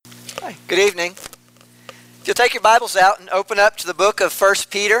Hi, good evening. If you'll take your Bibles out and open up to the book of 1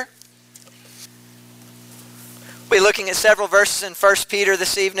 Peter. We'll be looking at several verses in 1 Peter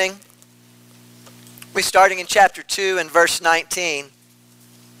this evening. We're starting in chapter 2 and verse 19.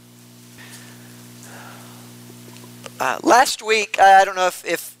 Last week, I don't know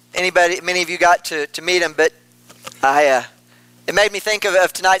if many of you got to meet him, but it made me think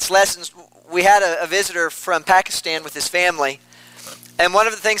of tonight's lessons. We had a visitor from Pakistan with his family, and one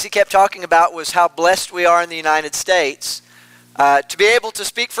of the things he kept talking about was how blessed we are in the United States to be able to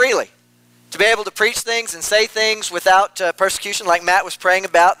speak freely, to be able to preach things and say things without persecution, like Matt was praying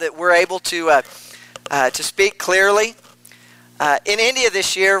about, that we're able to speak clearly. In India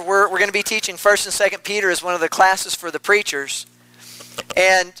this year, we're going to be teaching 1st and 2nd Peter as one of the classes for the preachers.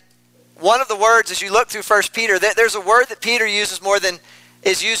 And one of the words, as you look through 1 Peter, there's a word that Peter uses more than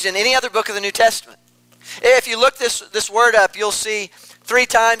is used in any other book of the New Testament. If you look this word up, you'll see 3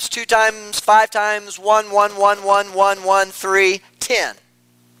 times, 2 times, 5 times, 1, 1, 1, 1, 1, 1, 3, 10.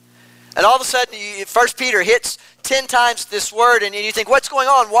 And all of a sudden, 1 Peter hits 10 times this word, and you think, what's going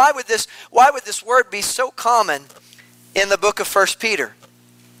on? Why would this word be so common in the book of 1 Peter?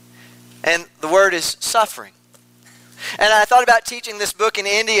 And the word is suffering. And I thought about teaching this book in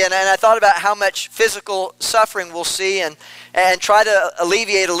India, and I thought about how much physical suffering we'll see and try to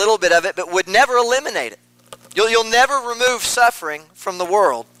alleviate a little bit of it, but would never eliminate it. You'll never remove suffering from the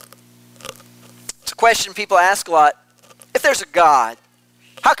world. It's a question people ask a lot. If there's a God,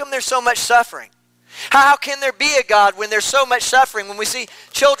 how come there's so much suffering? How can there be a God when there's so much suffering? When we see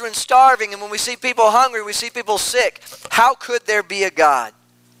children starving and when we see people hungry, we see people sick. How could there be a God?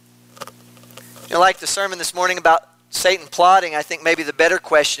 Like the sermon this morning about Satan plotting, I think maybe the better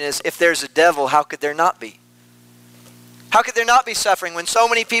question is, if there's a devil, how could there not be? How could there not be suffering when so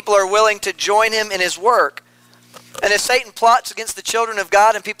many people are willing to join him in his work? And if Satan plots against the children of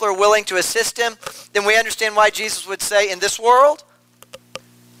God and people are willing to assist him, then we understand why Jesus would say, in this world,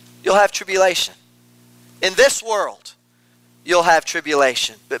 you'll have tribulation. In this world, you'll have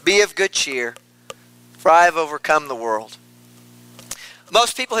tribulation. But be of good cheer, for I have overcome the world.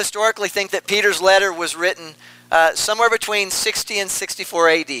 Most people historically think that Peter's letter was written somewhere between 60 and 64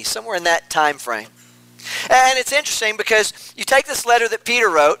 AD, somewhere in that time frame. And it's interesting because you take this letter that Peter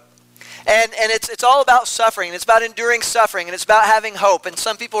wrote, and it's all about suffering, and it's about enduring suffering, and it's about having hope. And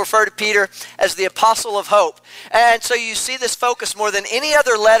some people refer to Peter as the apostle of hope. And so you see this focus more than any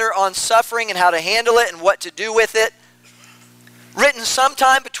other letter on suffering and how to handle it and what to do with it. Written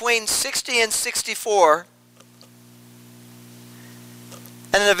sometime between 60 and 64.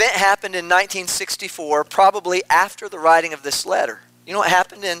 And an event happened in 1964, probably after the writing of this letter. You know what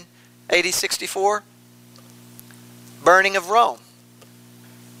happened in AD 64? Burning of Rome.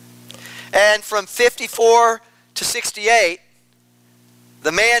 And from 54 to 68,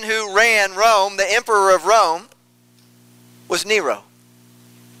 the man who ran Rome, the emperor of Rome, was Nero.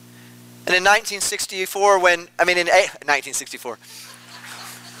 And in 1964,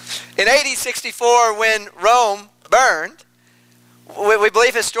 in AD 64, when Rome burned, we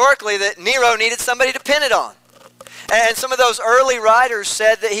believe historically that Nero needed somebody to pin it on. And some of those early writers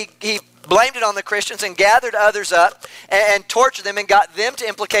said that he blamed it on the Christians and gathered others up and tortured them and got them to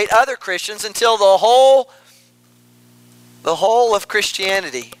implicate other Christians until the whole of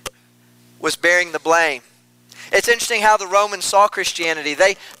Christianity was bearing the blame. It's interesting how the Romans saw Christianity.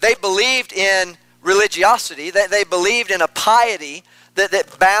 They believed in religiosity. They believed in a piety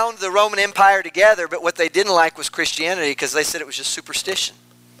that bound the Roman Empire together, but what they didn't like was Christianity because they said it was just superstition.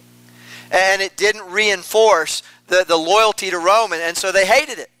 And it didn't reinforce the loyalty to Rome, and so they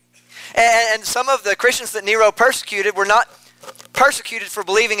hated it. And some of the Christians that Nero persecuted were not persecuted for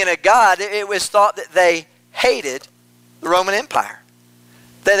believing in a God. It was thought that they hated the Roman Empire,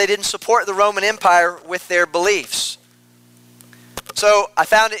 that they didn't support the Roman Empire with their beliefs. So I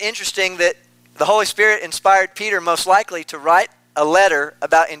found it interesting that the Holy Spirit inspired Peter most likely to write a letter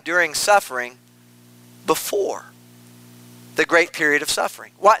about enduring suffering before the great period of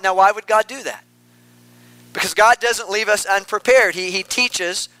suffering. Now, why would God do that? Because God doesn't leave us unprepared. He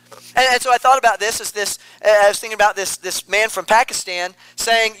teaches. And so I thought about this as I was thinking about this man from Pakistan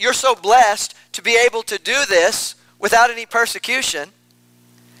saying, you're so blessed to be able to do this without any persecution.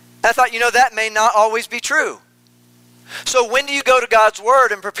 And I thought, that may not always be true. So when do you go to God's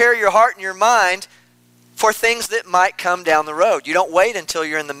Word and prepare your heart and your mind for things that might come down the road? You don't wait until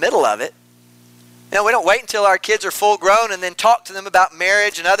you're in the middle of it. We don't wait until our kids are full grown and then talk to them about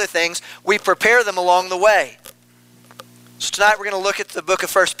marriage and other things. We prepare them along the way. So tonight we're going to look at the book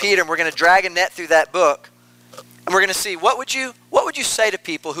of 1 Peter, and we're going to drag a net through that book. And we're going to see what would you say to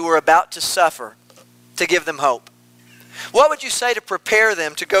people who are about to suffer to give them hope? What would you say to prepare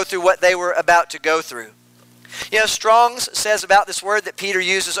them to go through what they were about to go through? You know, Strong's says about this word that Peter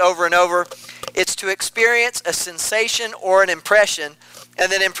uses over and over, it's to experience a sensation or an impression,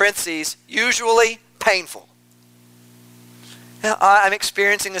 and then in parentheses, usually painful. Now, I'm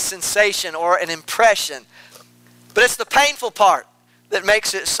experiencing a sensation or an impression, but it's the painful part that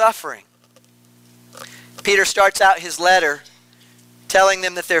makes it suffering. Peter starts out his letter telling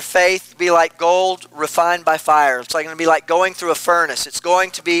them that their faith be like gold refined by fire. It's going to be like going through a furnace. It's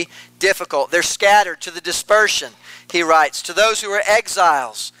going to be difficult. They're scattered to the dispersion, he writes, to those who are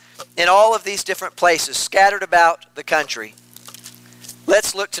exiles in all of these different places, scattered about the country.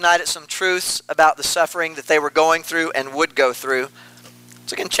 Let's look tonight at some truths about the suffering that they were going through and would go through.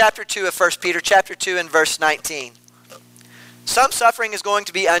 So in chapter 2 of 1 Peter, chapter 2 and verse 19. Some suffering is going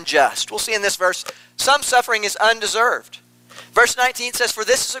to be unjust. We'll see in this verse, some suffering is undeserved. Verse 19 says, for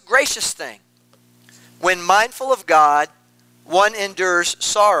this is a gracious thing. When mindful of God, one endures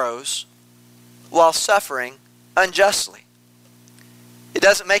sorrows while suffering unjustly. It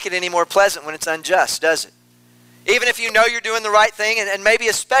doesn't make it any more pleasant when it's unjust, does it? Even if you know you're doing the right thing, and maybe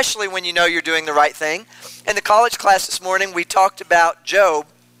especially when you know you're doing the right thing. In the college class this morning, we talked about Job.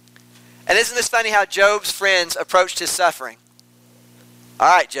 And isn't this funny how Job's friends approached his suffering?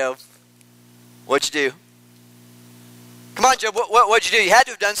 All right, Job, what'd you do? Come on, Job, what'd you do? You had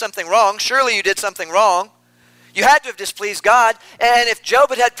to have done something wrong. Surely you did something wrong. You had to have displeased God. And if Job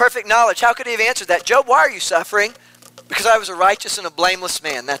had had perfect knowledge, how could he have answered that? Job, why are you suffering? Because I was a righteous and a blameless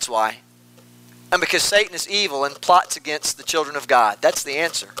man, that's why. And because Satan is evil and plots against the children of God. That's the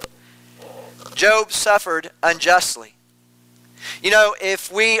answer. Job suffered unjustly. You know,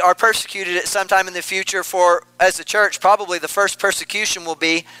 if we are persecuted at some time in the future as a church, probably the first persecution will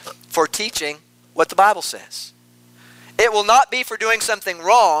be for teaching what the Bible says. It will not be for doing something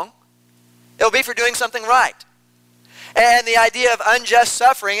wrong. It will be for doing something right. And the idea of unjust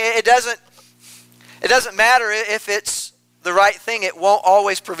suffering, it doesn't matter if it's the right thing. It won't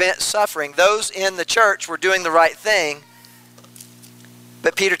always prevent suffering. Those in the church were doing the right thing.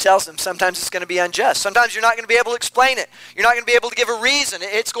 But Peter tells them sometimes it's going to be unjust. Sometimes you're not going to be able to explain it. You're not going to be able to give a reason.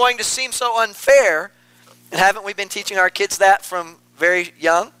 It's going to seem so unfair. And haven't we been teaching our kids that from very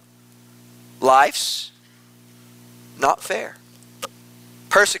young? Life's not fair.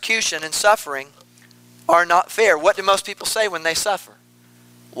 Persecution and suffering are not fair. What do most people say when they suffer?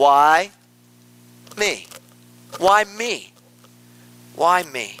 Why me? Why me? Why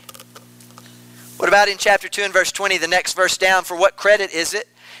me? What about in chapter 2 and verse 20, the next verse down? For what credit is it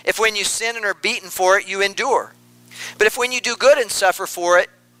if when you sin and are beaten for it, you endure? But if when you do good and suffer for it,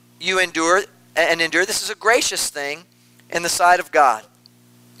 you endure, this is a gracious thing in the sight of God.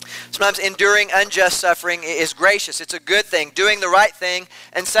 Sometimes enduring unjust suffering is gracious. It's a good thing. Doing the right thing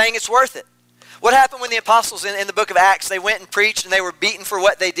and saying it's worth it. What happened when the apostles in the book of Acts, they went and preached and they were beaten for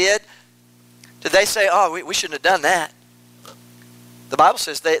what they did? Did they say, oh, we shouldn't have done that? The Bible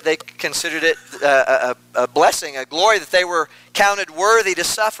says they considered it a blessing, a glory, that they were counted worthy to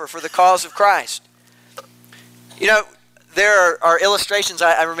suffer for the cause of Christ. You know, there are illustrations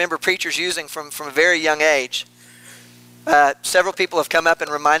I remember preachers using from a very young age. Several people have come up and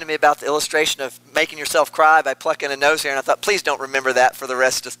reminded me about the illustration of making yourself cry by plucking a nose hair, and I thought, please don't remember that for the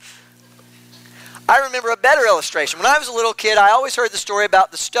rest of... I remember a better illustration. When I was a little kid, I always heard the story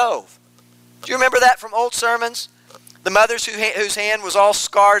about the stove. Do you remember that from old sermons? The mothers whose hand was all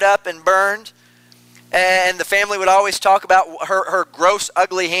scarred up and burned, and the family would always talk about her gross,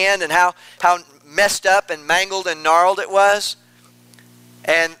 ugly hand and how messed up and mangled and gnarled it was.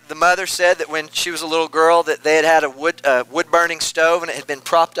 And the mother said that when she was a little girl that they had a wood-burning stove and it had been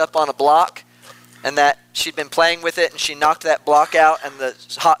propped up on a block, and that she'd been playing with it and she knocked that block out and the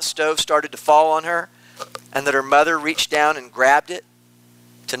hot stove started to fall on her, and that her mother reached down and grabbed it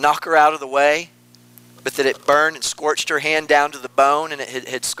to knock her out of the way, but that it burned and scorched her hand down to the bone and it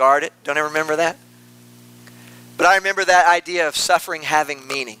had scarred it. Don't I remember that? But I remember that idea of suffering having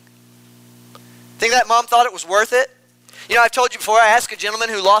meaning. Think that mom thought it was worth it? You know, I've told you before, I asked a gentleman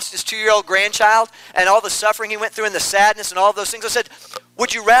who lost his 2-year-old grandchild and all the suffering he went through and the sadness and all of those things. I said,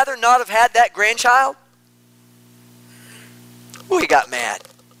 would you rather not have had that grandchild? Well, he got mad.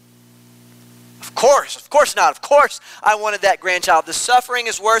 Of course not. Of course I wanted that grandchild. The suffering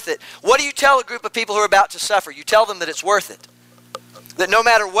is worth it. What do you tell a group of people who are about to suffer? You tell them that it's worth it. That no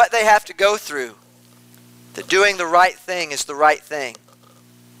matter what they have to go through, that doing the right thing is the right thing.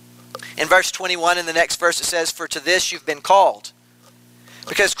 In verse 21 in the next verse it says, for to this you've been called,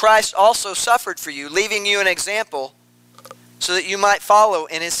 because Christ also suffered for you, leaving you an example so that you might follow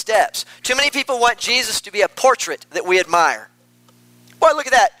in his steps. Too many people want Jesus to be a portrait that we admire. Boy, look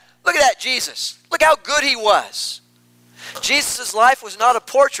at that. Look at that Jesus. Look how good he was. Jesus' life was not a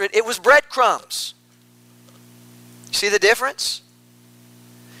portrait, it was breadcrumbs. You see the difference?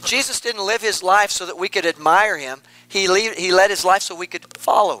 Jesus didn't live his life so that we could admire him. He led his life so we could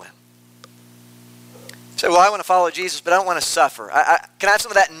follow him. You say, well, I want to follow Jesus, but I don't want to suffer. Can I have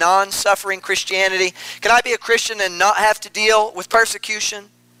some of that non-suffering Christianity? Can I be a Christian and not have to deal with persecution?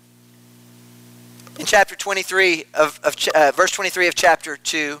 In chapter 23 verse 23 of chapter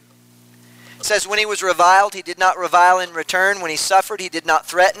 2, it says, when he was reviled, he did not revile in return. When he suffered, he did not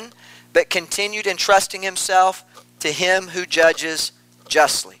threaten, but continued entrusting himself to him who judges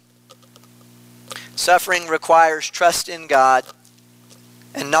justly. Suffering requires trust in God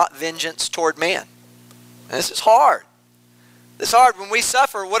and not vengeance toward man. And this is hard. It's hard. When we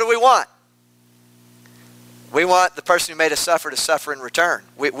suffer, what do we want? We want the person who made us suffer to suffer in return.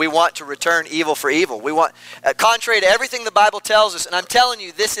 We want to return evil for evil. We want, contrary to everything the Bible tells us, and I'm telling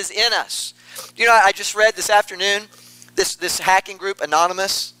you, this is in us. You know, I just read this afternoon, this hacking group,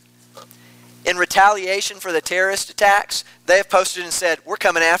 Anonymous, in retaliation for the terrorist attacks, they have posted and said, we're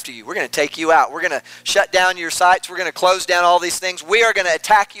coming after you. We're going to take you out. We're going to shut down your sites. We're going to close down all these things. We are going to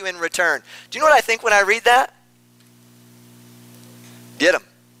attack you in return. Do you know what I think when I read that? Get them.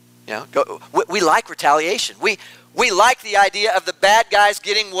 You know, we like retaliation. We like the idea of the bad guys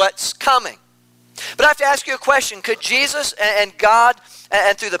getting what's coming. But I have to ask you a question. Could Jesus and God,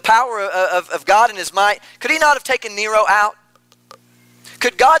 and through the power of God and his might, could he not have taken Nero out?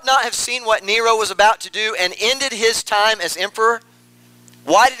 Could God not have seen what Nero was about to do and ended his time as emperor?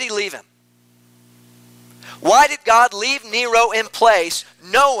 Why did he leave him? Why did God leave Nero in place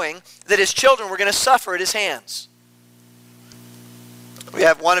knowing that his children were going to suffer at his hands? We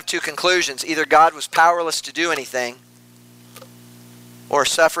have one of two conclusions. Either God was powerless to do anything, or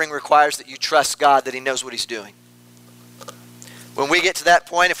suffering requires that you trust God that he knows what he's doing. When we get to that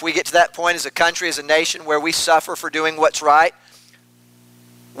point, if we get to that point as a country, as a nation, where we suffer for doing what's right,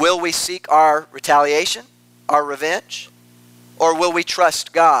 will we seek our retaliation, our revenge? Or will we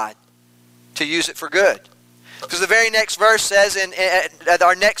trust God to use it for good? Because the very next verse says,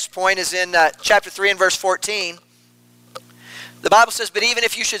 our next point is in chapter 3 and verse 14. The Bible says, but even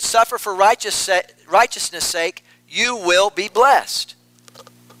if you should suffer for righteousness' sake, you will be blessed.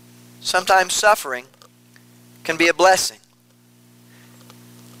 Sometimes suffering can be a blessing.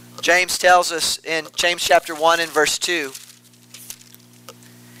 James tells us in James chapter 1 and verse 2,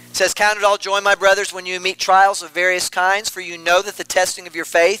 it says, count it all joy, my brothers, when you meet trials of various kinds, for you know that the testing of your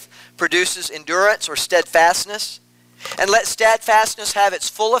faith produces endurance or steadfastness. And let steadfastness have its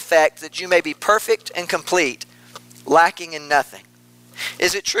full effect, that you may be perfect and complete, lacking in nothing.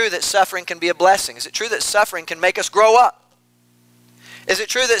 Is it true that suffering can be a blessing? Is it true that suffering can make us grow up? Is it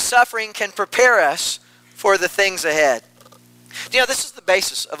true that suffering can prepare us for the things ahead? You know, this is the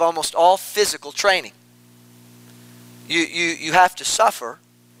basis of almost all physical training. You have to suffer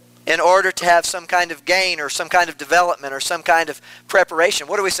in order to have some kind of gain or some kind of development or some kind of preparation.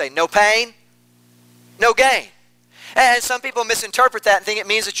 What do we say? No pain, no gain. And some people misinterpret that and think it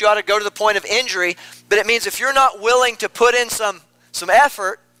means that you ought to go to the point of injury, but it means if you're not willing to put in some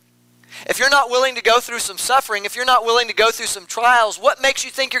effort, if you're not willing to go through some suffering, if you're not willing to go through some trials, what makes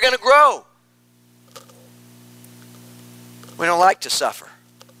you think you're going to grow? We don't like to suffer,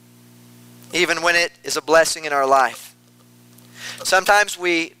 even when it is a blessing in our life. Sometimes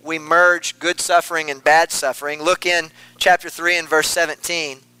we merge good suffering and bad suffering. Look in chapter 3 and verse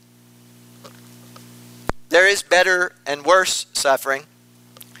 17. There is better and worse suffering.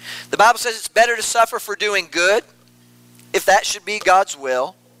 The Bible says it's better to suffer for doing good, if that should be God's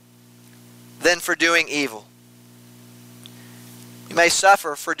will, than for doing evil. You may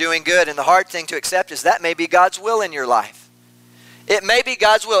suffer for doing good, and the hard thing to accept is that may be God's will in your life. It may be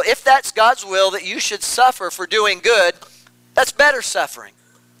God's will. If that's God's will that you should suffer for doing good, that's better suffering,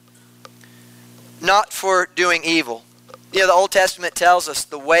 not for doing evil. You know, the Old Testament tells us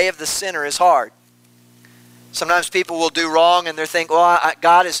the way of the sinner is hard. Sometimes people will do wrong and they think, well,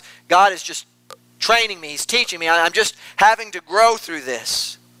 God is just training me. He's teaching me. I'm just having to grow through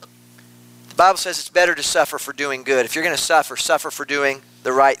this. The Bible says it's better to suffer for doing good. If you're going to suffer, suffer for doing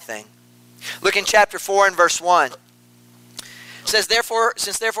the right thing. Look in chapter 4 and verse 1. It says,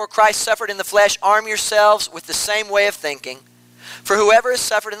 since therefore Christ suffered in the flesh, arm yourselves with the same way of thinking. For whoever has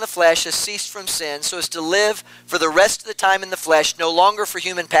suffered in the flesh has ceased from sin, so as to live for the rest of the time in the flesh, no longer for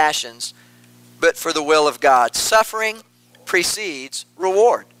human passions, but for the will of God. Suffering precedes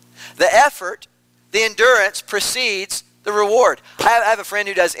reward. The effort, the endurance precedes the reward. I have a friend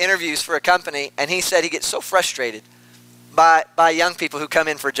who does interviews for a company, and he said he gets so frustrated by young people who come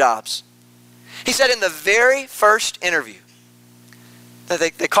in for jobs. He said in the very first interview, they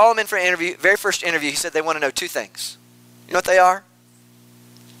call him in for an interview, very first interview, he said they want to know two things. You know what they are?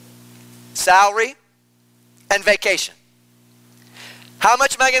 Salary and vacation. How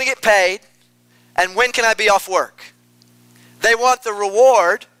much am I going to get paid? And when can I be off work? They want the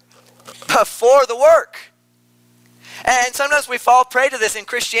reward before the work. And sometimes we fall prey to this in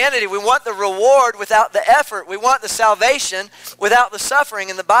Christianity. We want the reward without the effort. We want the salvation without the suffering.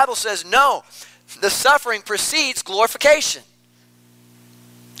 And the Bible says, no, the suffering precedes glorification.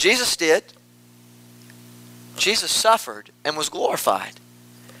 Jesus did. Jesus suffered and was glorified.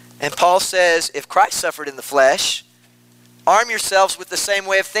 And Paul says, if Christ suffered in the flesh, arm yourselves with the same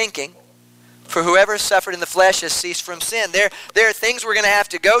way of thinking. For whoever has suffered in the flesh has ceased from sin. There are things we're going to have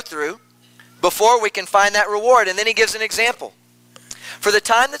to go through before we can find that reward. And then he gives an example. For the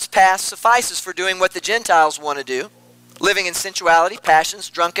time that's past suffices for doing what the Gentiles want to do, living in sensuality, passions,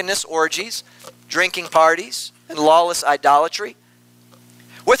 drunkenness, orgies, drinking parties, and lawless idolatry.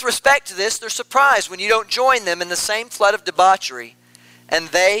 With respect to this, they're surprised when you don't join them in the same flood of debauchery, and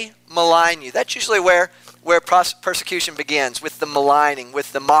they malign you. That's usually where persecution begins, with the maligning,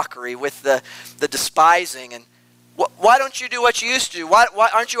 with the mockery, with the despising. And why don't you do what you used to do? Why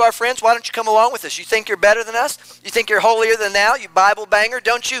aren't you our friends? Why don't you come along with us? You think you're better than us? You think you're holier than thou? You Bible banger?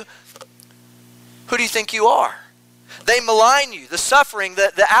 Don't you? Who do you think you are? They malign you, the suffering,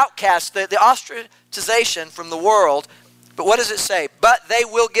 the outcast, the ostracization from the world. But what does it say? But they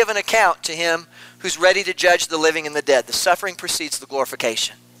will give an account to him who's ready to judge the living and the dead. The suffering precedes the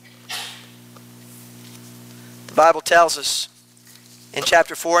glorification. The Bible tells us in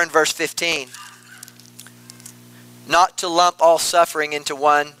chapter 4 and verse 15, not to lump all suffering into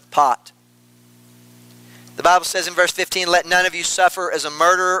one pot. The Bible says in verse 15, let none of you suffer as a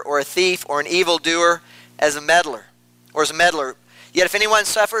murderer or a thief or an evildoer, as a meddler, or as a meddler. Yet if anyone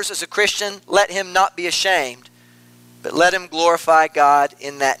suffers as a Christian, let him not be ashamed, but let him glorify God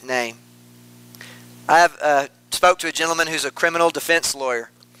in that name. I have spoke to a gentleman who's a criminal defense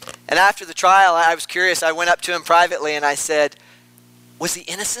lawyer. And after the trial, I was curious. I went up to him privately and I said, was he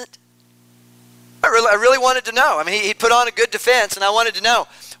innocent? I really wanted to know. I mean, he put on a good defense, and I wanted to know,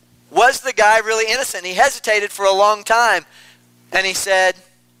 was the guy really innocent? He hesitated for a long time, and he said,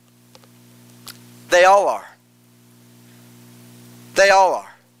 they all are. They all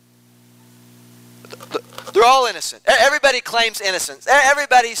are. They're all innocent. Everybody claims innocence.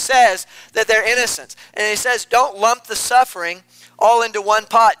 Everybody says that they're innocent. And he says, don't lump the suffering all into one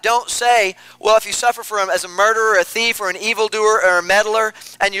pot. Don't say, well, if you suffer as a murderer, a thief, or an evildoer, or a meddler,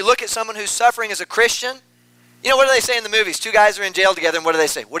 and you look at someone who's suffering as a Christian, you know, what do they say in the movies? Two guys are in jail together, and what do they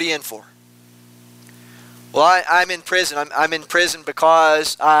say? What are you in for? Well, I'm in prison. I'm in prison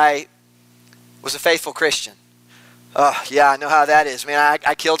because I was a faithful Christian. Oh, yeah, I know how that is. Man,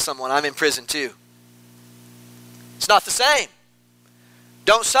 I killed someone. I'm in prison too. It's not the same.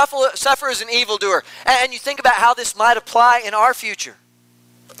 Don't suffer as an evildoer. And you think about how this might apply in our future.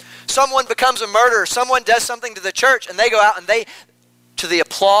 Someone becomes a murderer. Someone does something to the church, and they go out and they, to the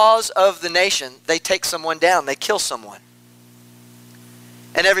applause of the nation, they take someone down. They kill someone.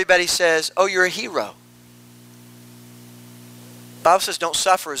 And everybody says, oh, you're a hero. The Bible says don't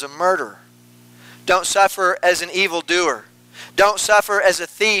suffer as a murderer. Don't suffer as an evildoer. Don't suffer as a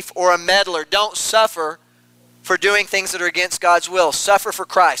thief or a meddler. Don't suffer for doing things that are against God's will. Suffer for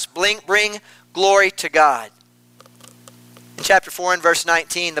Christ. Bring glory to God. In chapter 4 and verse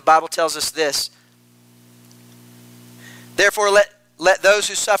 19, the Bible tells us this. Therefore, let those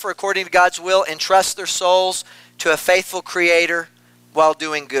who suffer according to God's will entrust their souls to a faithful Creator while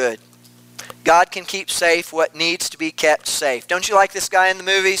doing good. God can keep safe what needs to be kept safe. Don't you like this guy in the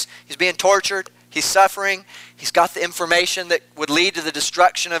movies? He's being tortured. He's suffering. He's got the information that would lead to the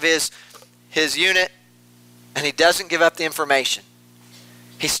destruction of his unit. And he doesn't give up the information.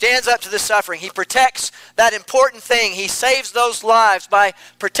 He stands up to the suffering. He protects that important thing. He saves those lives by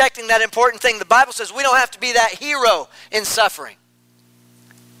protecting that important thing. The Bible says we don't have to be that hero in suffering.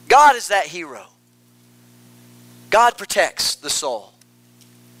 God is that hero. God protects the soul.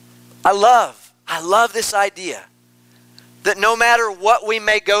 I love this idea that no matter what we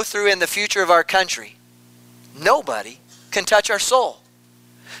may go through in the future of our country, nobody can touch our soul.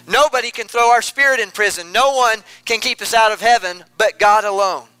 Nobody can throw our spirit in prison. No one can keep us out of heaven but God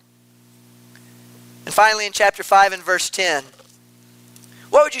alone. And finally in chapter 5 and verse 10,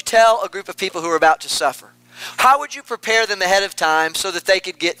 what would you tell a group of people who are about to suffer? How would you prepare them ahead of time so that they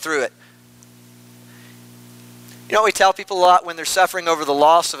could get through it? You know what we tell people a lot when they're suffering over the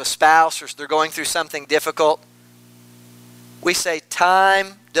loss of a spouse or they're going through something difficult? We say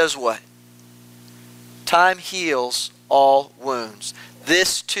time does what? Time heals all wounds.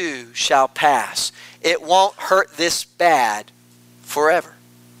 This too shall pass. It won't hurt this bad forever.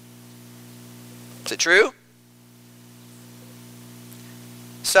 Is it true?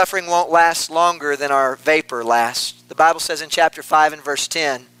 Suffering won't last longer than our vapor lasts. The Bible says in chapter 5 and verse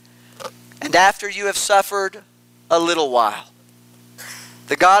 10, "And after you have suffered a little while,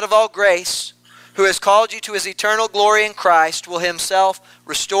 the God of all grace, who has called you to his eternal glory in Christ, will himself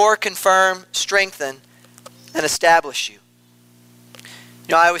restore, confirm, strengthen, and establish you." You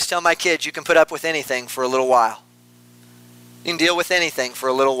know, I always tell my kids, you can put up with anything for a little while. You can deal with anything for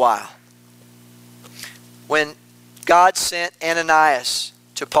a little while. When God sent Ananias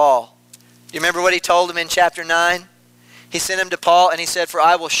to Paul, do you remember what he told him in chapter 9? He sent him to Paul and he said, "For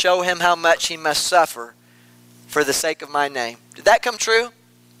I will show him how much he must suffer for the sake of my name." Did that come true?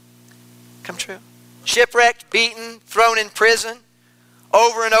 Come true. Shipwrecked, beaten, thrown in prison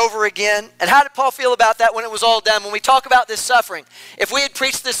over and over again. And how did Paul feel about that when it was all done? When we talk about this suffering, if we had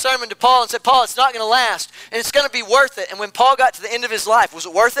preached this sermon to Paul and said, "Paul, it's not going to last and it's going to be worth it," and when Paul got to the end of his life, was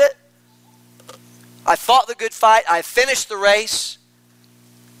it worth it? I fought the good fight, I finished the race,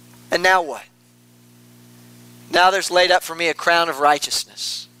 and now what? Now there's laid up for me a crown of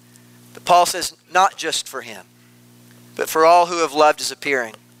righteousness. But Paul says, not just for him, but for all who have loved his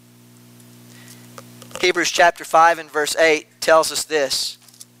appearing. Hebrews chapter 5 and verse 8 tells us this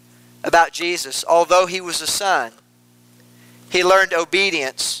about Jesus. Although he was a son, he learned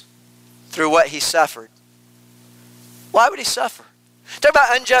obedience through what he suffered. Why would he suffer? Talk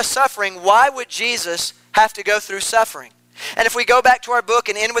about unjust suffering. Why would Jesus have to go through suffering? And if we go back to our book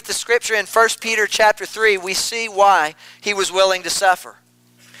and end with the scripture in 1 Peter chapter 3, we see why he was willing to suffer.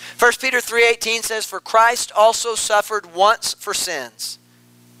 1 Peter 3:18 says, "For Christ also suffered once for sins,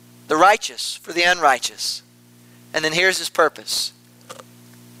 the righteous for the unrighteous." And then here's his purpose,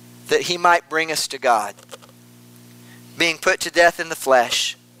 that he might bring us to God, being put to death in the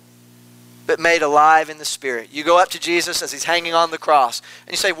flesh, but made alive in the Spirit. You go up to Jesus as he's hanging on the cross,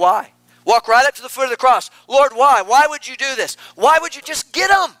 and you say, "Why?" Walk right up to the foot of the cross. "Lord, why? Why would you do this? Why would you just get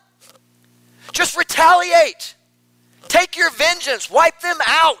them? Just retaliate. Take your vengeance. Wipe them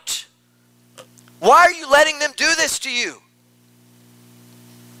out. Why are you letting them do this to you?"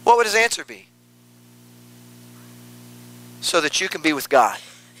 What would his answer be? So that you can be with God.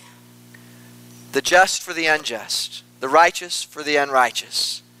 The just for the unjust. The righteous for the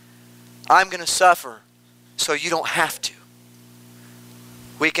unrighteous. I'm going to suffer so you don't have to.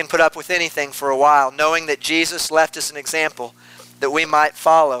 We can put up with anything for a while, knowing that Jesus left us an example that we might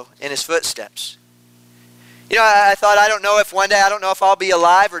follow in his footsteps. You know, I thought, I don't know if one day, I don't know if I'll be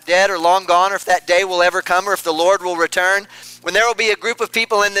alive or dead or long gone, or if that day will ever come, or if the Lord will return, when there will be a group of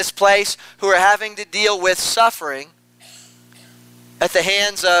people in this place who are having to deal with suffering at the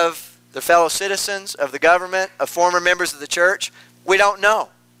hands of their fellow citizens, of the government, of former members of the church. We don't know.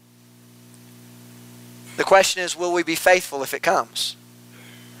 The question is, will we be faithful if it comes?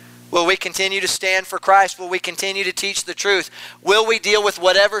 Will we continue to stand for Christ? Will we continue to teach the truth? Will we deal with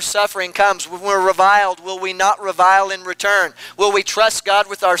whatever suffering comes? When we're reviled, will we not revile in return? Will we trust God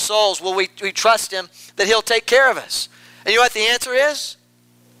with our souls? Will we trust him that he'll take care of us? And you know what the answer is?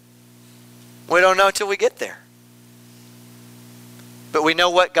 We don't know until we get there. But we know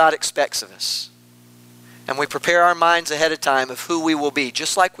what God expects of us. And we prepare our minds ahead of time of who we will be,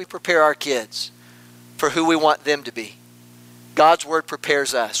 just like we prepare our kids for who we want them to be. God's word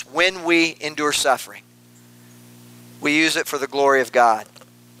prepares us. When we endure suffering, we use it for the glory of God.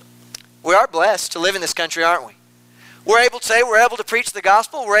 We are blessed to live in this country, aren't we? We're able to say, we're able to preach the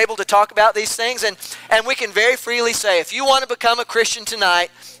gospel, we're able to talk about these things, and we can very freely say, if you want to become a Christian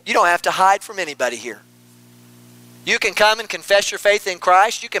tonight, you don't have to hide from anybody here. You can come and confess your faith in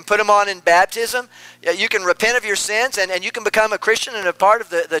Christ. You can put them on in baptism. You can repent of your sins, and you can become a Christian and a part of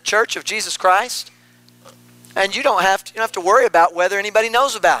the church of Jesus Christ. And you don't have to worry about whether anybody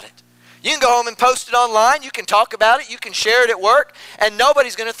knows about it. You can go home and post it online. You can talk about it. You can share it at work. And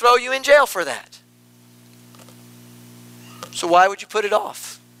nobody's going to throw you in jail for that. So why would you put it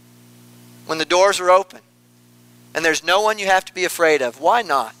off? When the doors are open and there's no one you have to be afraid of, why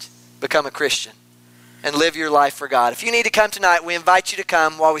not become a Christian and live your life for God? If you need to come tonight, we invite you to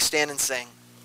come while we stand and sing.